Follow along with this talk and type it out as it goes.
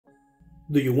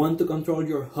Do you want to control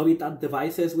your Hubitat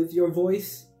devices with your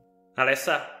voice?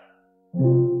 Alexa,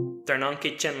 turn on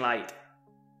kitchen light.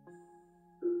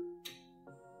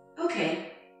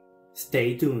 Okay.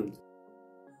 Stay tuned.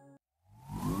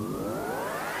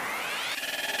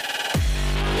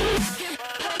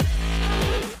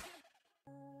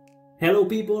 Hello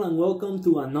people and welcome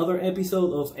to another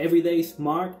episode of Everyday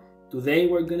Smart. Today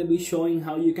we're going to be showing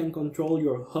how you can control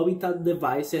your Hubitat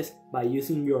devices by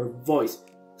using your voice.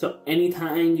 So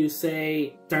anytime you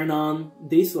say turn on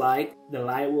this light, the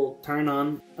light will turn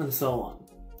on and so on.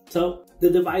 So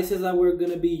the devices that we're going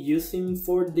to be using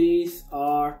for this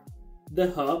are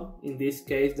the hub, in this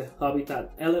case the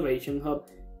Hubitat Elevation Hub,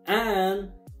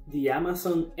 and the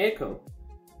Amazon Echo.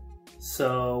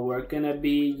 So we're going to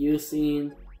be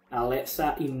using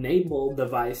Alexa enabled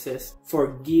devices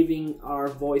for giving our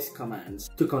voice commands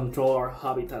to control our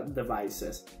Hubitat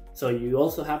devices. So you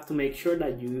also have to make sure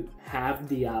that you have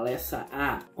the Alexa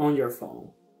app on your phone.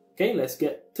 Okay, let's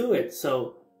get to it.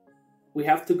 So we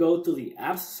have to go to the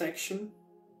apps section,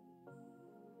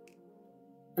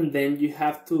 and then you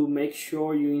have to make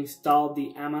sure you install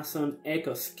the Amazon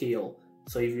Echo Skill.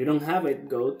 So if you don't have it,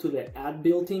 go to the Add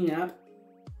Built-in app,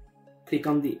 click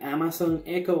on the Amazon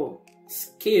Echo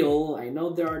Skill. I know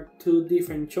there are two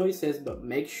different choices, but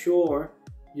make sure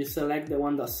you select the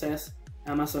one that says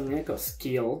Amazon Echo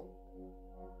Skill.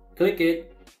 Click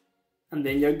it, and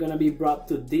then you're gonna be brought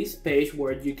to this page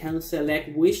where you can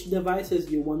select which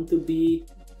devices you want to be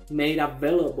made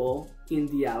available in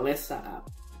the Alexa app.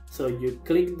 So you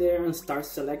click there and start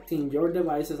selecting your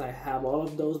devices. I have all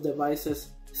of those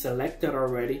devices selected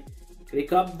already. Click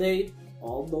update,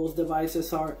 all those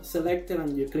devices are selected,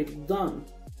 and you click done.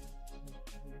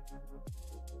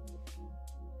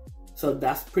 So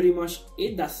that's pretty much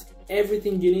it. That's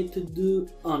everything you need to do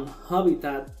on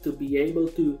Hubitat to be able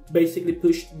to basically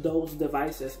push those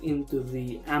devices into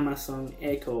the Amazon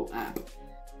Echo app.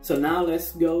 So now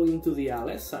let's go into the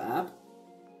Alexa app.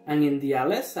 And in the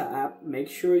Alexa app, make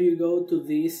sure you go to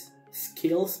this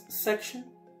skills section.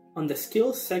 On the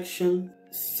skills section,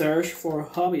 search for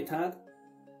Hubitat,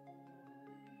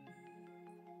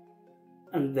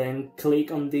 and then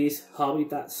click on this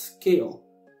Hubitat skill.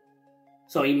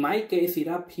 So in my case, it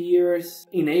appears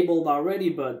enabled already,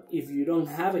 but if you don't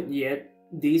have it yet,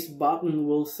 this button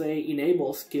will say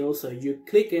enable skill. So you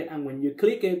click it, and when you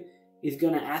click it, it's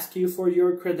gonna ask you for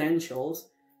your credentials.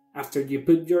 After you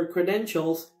put your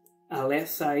credentials,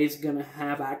 Alexa is gonna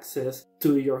have access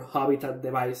to your Hubitat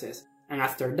devices. And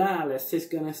after that, Alexa is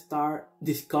gonna start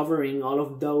discovering all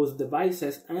of those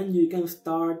devices, and you can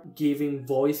start giving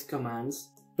voice commands.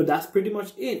 But that's pretty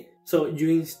much it. So you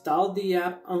install the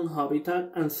app on Hubitat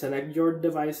and select your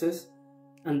devices,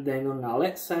 and then on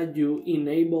Alexa you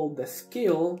enable the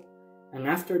skill, and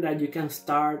after that you can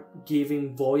start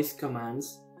giving voice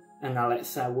commands, and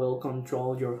Alexa will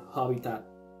control your Hubitat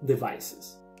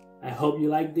devices. I hope you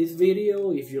liked this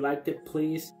video. If you liked it,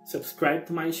 please subscribe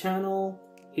to my channel,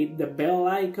 hit the bell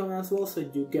icon as well so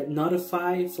you get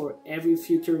notified for every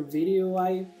future video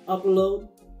I upload,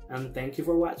 and thank you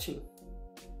for watching.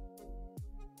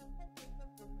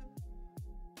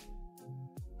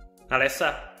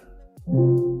 Alexa,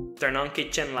 turn on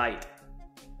kitchen light.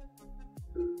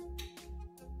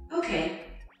 Okay.